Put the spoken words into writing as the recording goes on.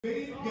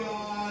Vape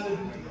God,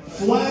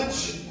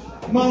 Fletch,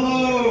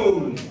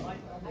 Malone.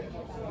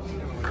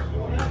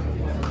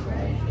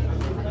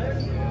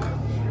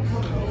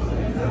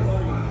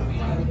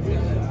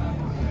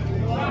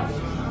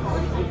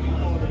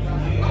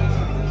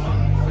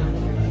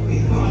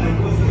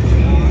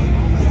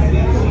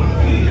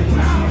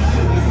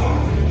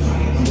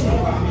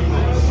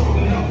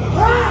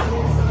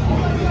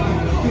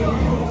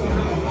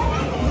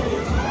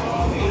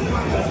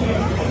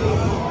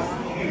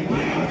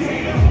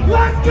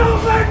 Let's go,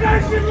 Vape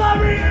Nation! Let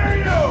me hear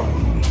you!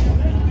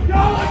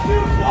 Y'all are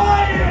too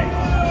quiet!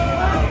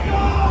 Let's go!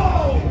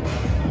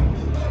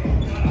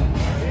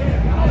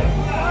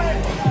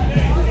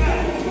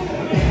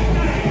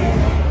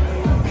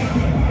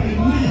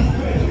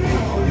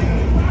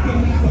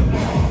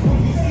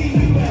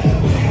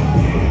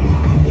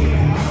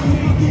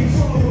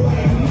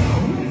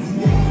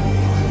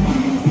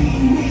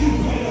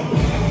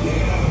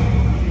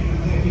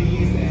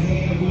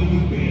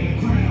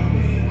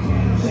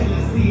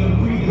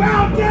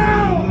 Bow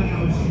down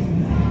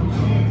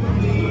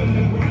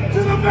to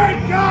the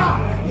Vape God!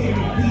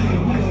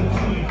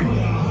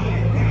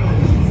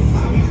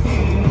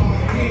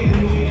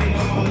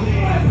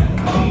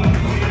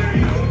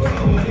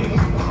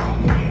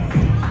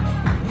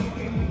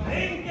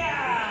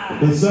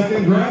 The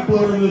second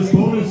grappler in this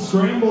bonus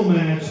scramble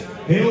match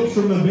hails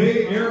from the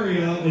Bay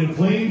Area and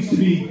claims to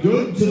be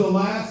good to the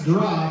last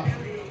drop.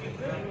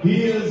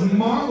 He is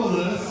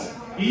marvelous,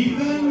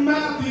 Ethen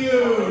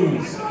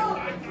Matthews.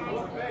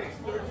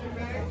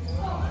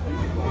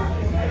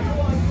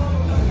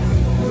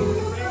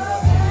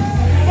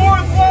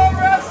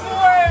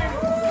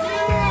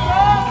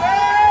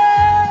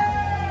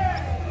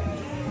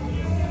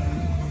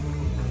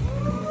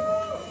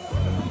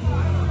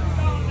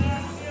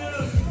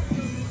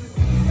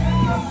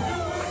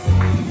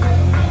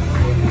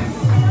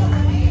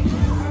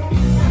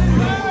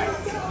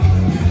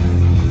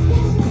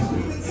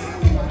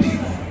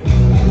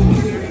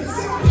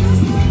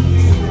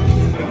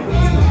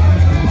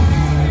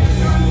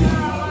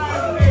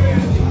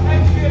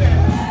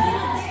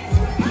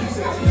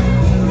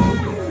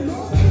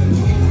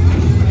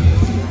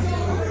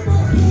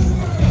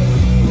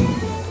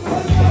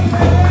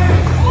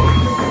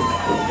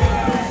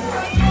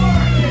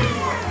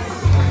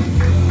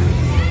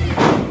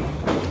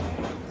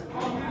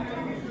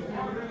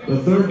 The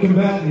third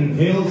combatant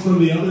hails from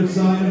the other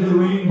side of the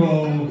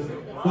rainbow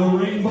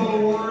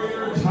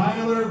warrior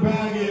Tyler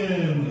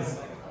Baggins.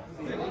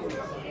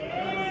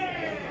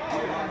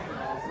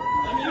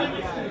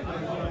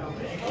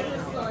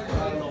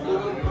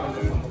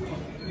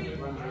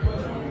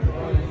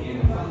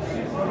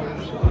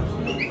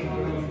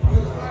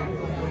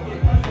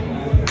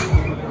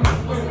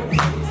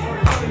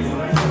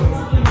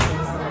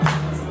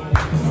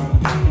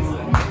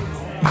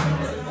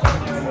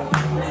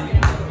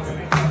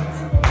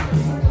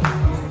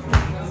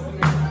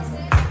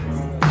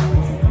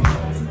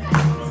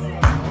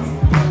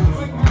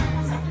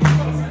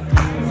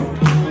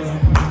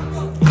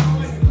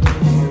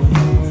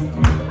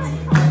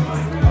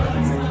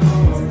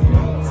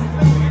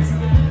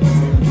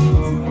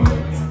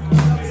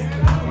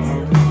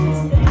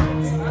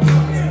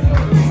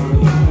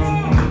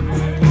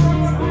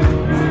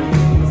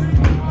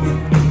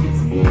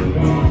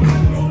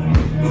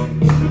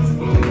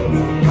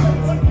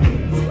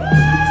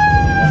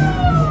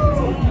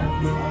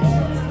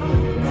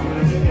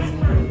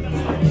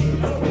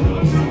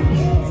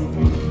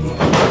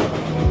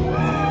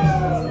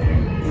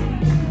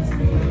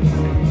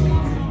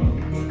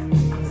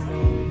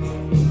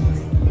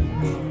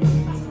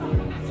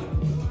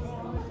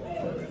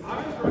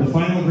 The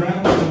final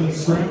grappler in the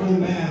scramble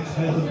match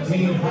has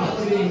obtained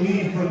holiday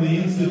leave from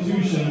the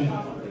institution.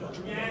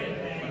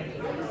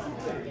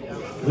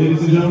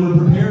 Ladies and gentlemen,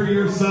 prepare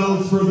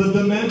yourselves for the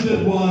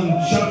Demented one,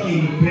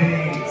 Chucky.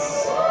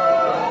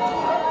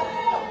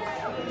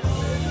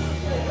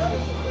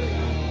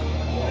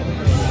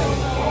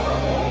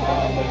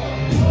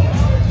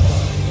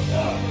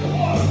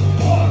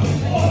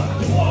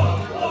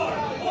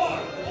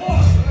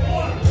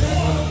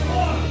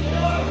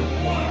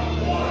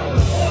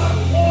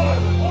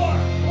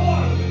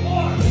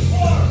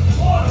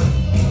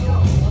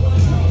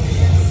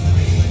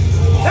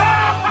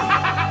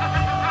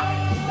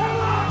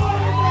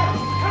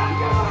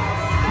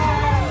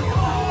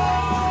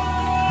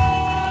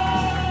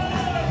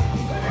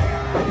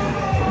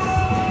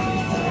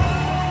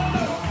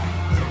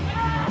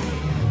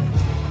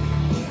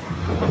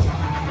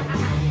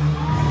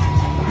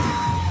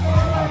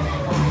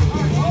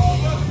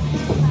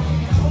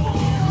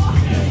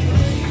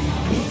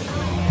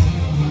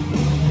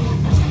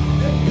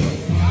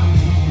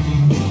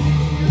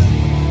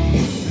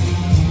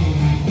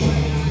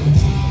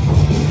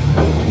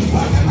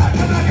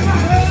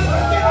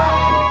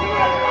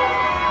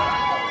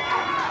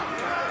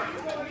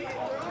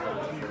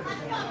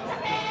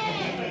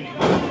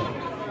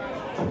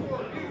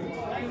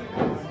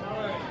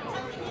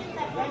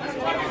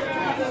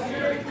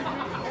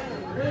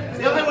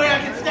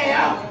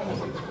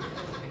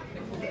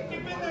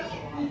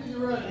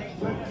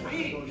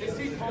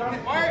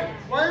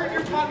 Why are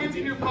your pockets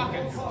in your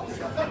pockets? You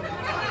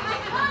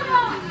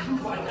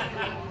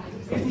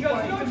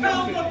don't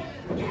tell them.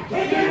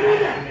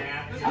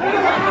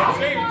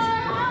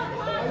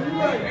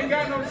 Ain't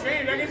got no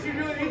change. I guess you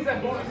really need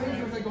that bonus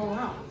as they go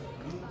around.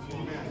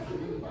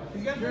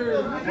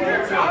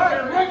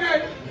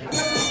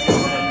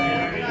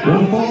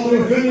 One ball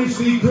to finish,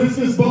 the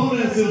Christmas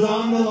bonus is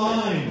on the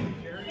line.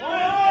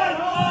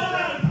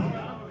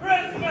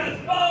 Christmas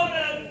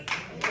bonus!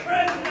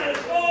 Christmas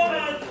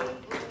bonus!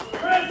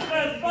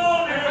 Christmas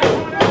bonus!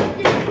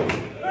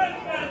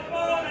 Christmas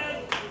bonus!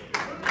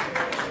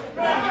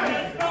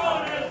 Christmas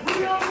bonus! We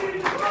don't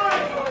need to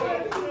fight!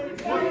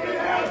 We can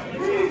have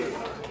peace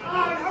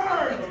on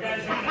earth!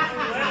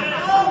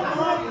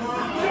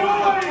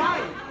 Joy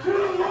to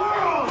the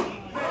world!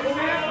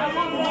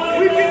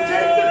 We can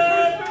take the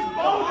Christmas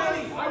bonus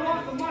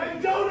and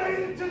donate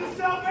it to the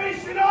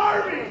Salvation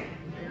Army!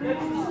 That's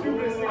the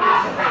stupidest thing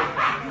I've ever.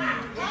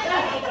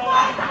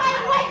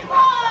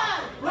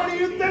 What do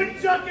you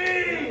think, Chucky?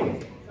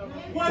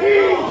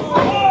 Peace!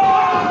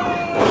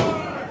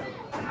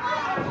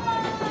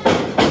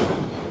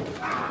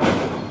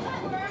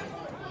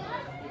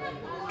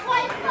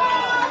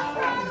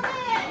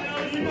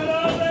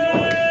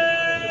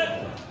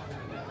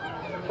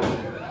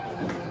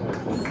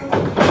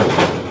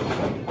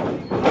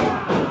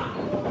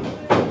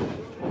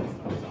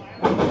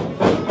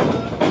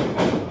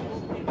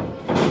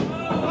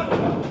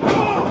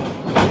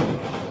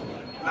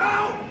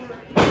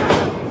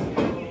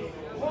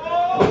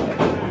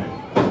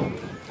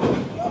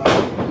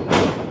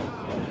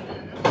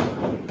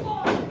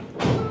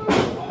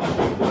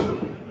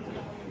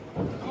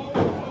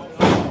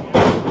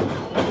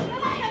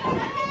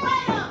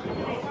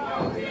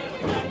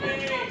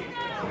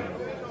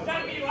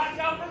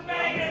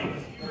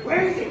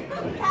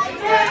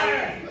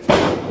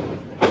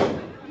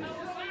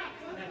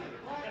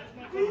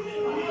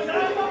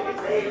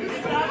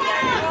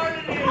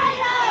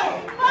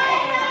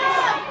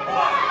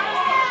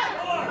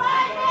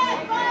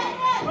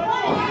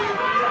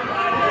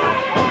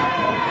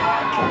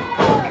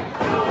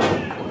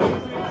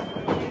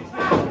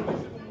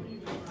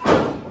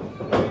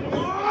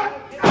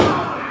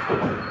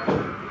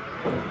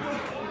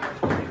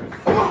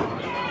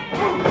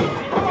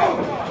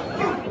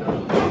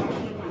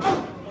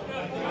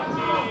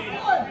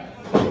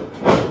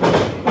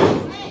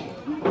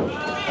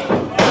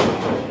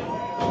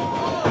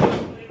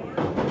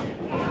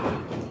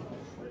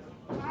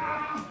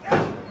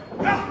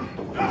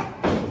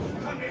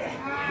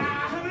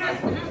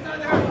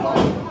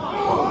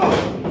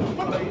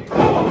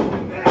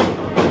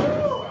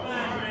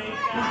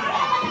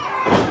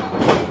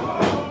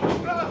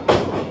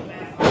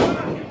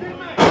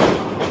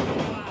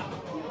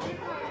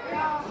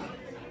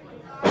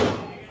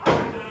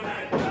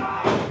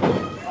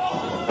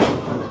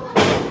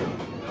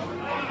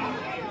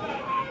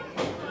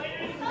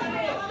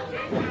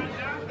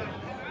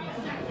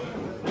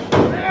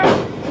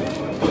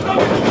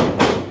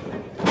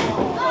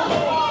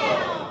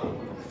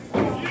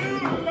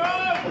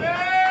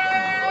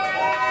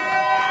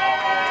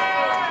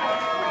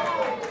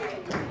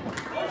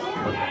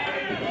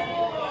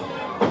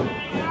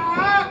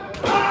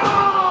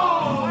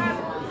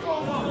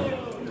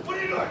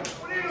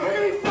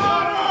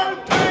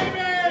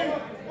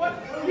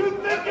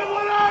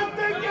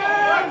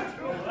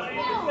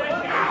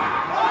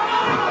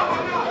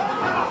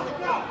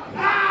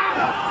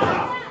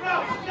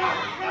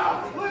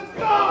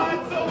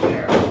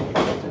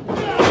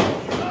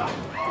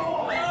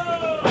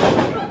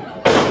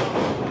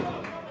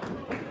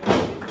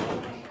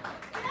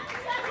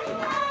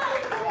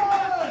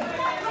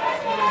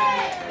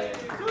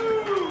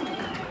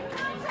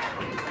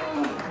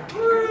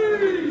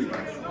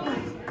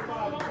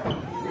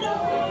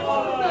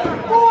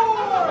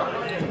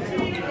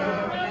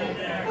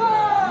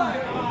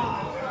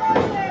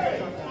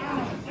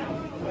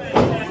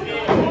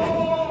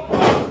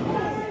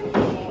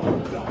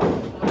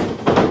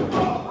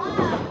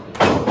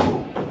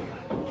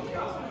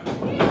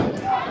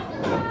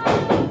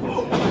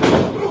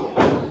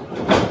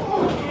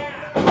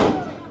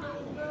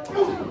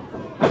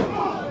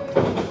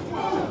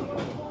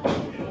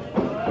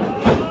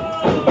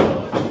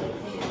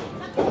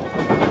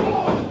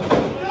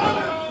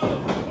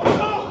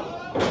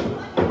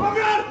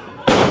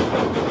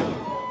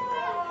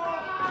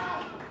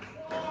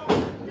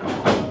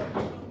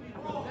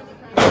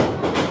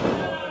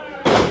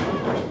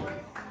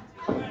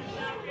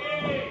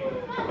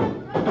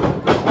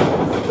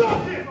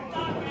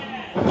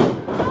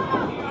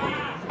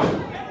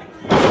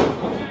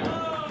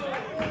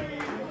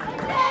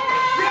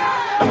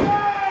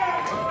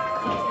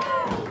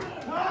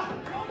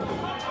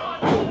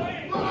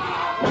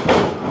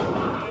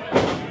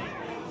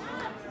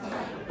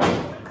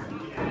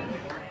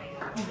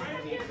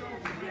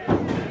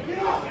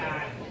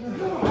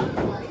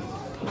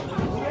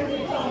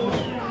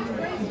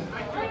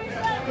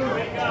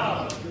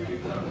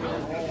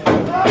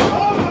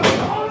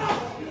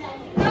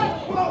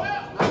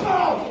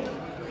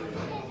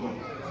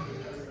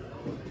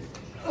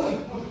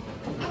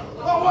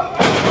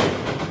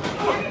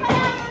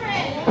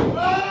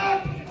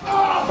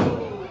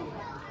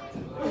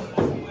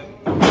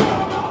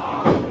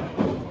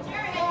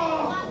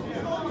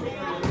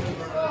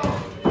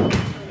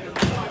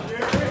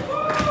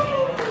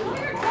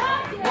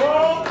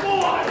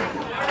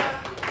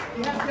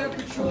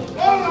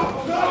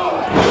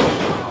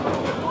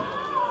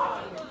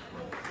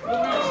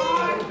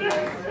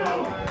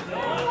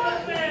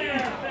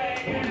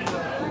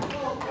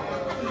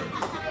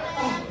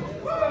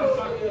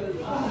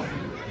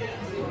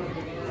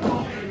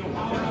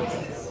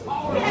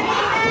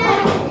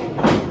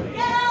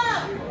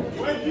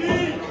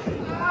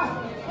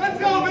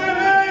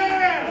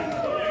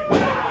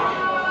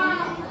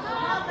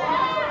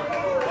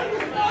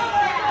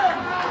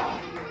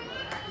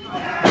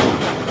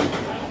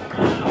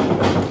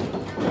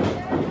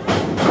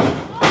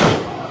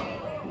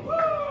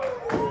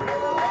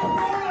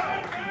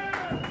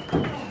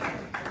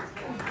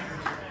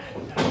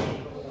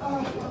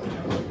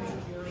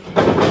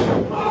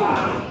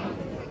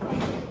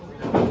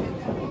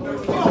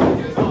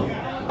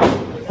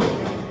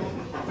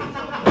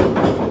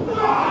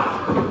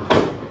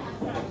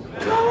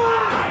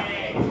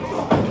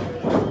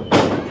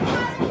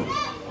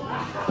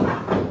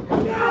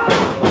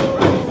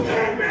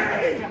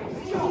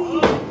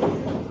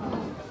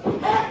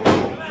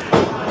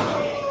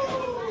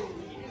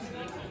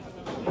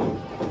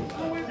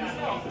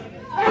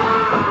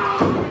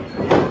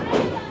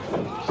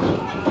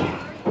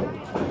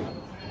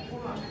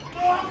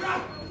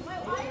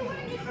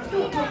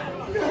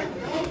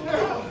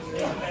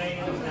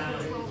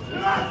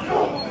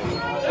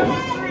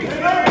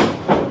 Hey,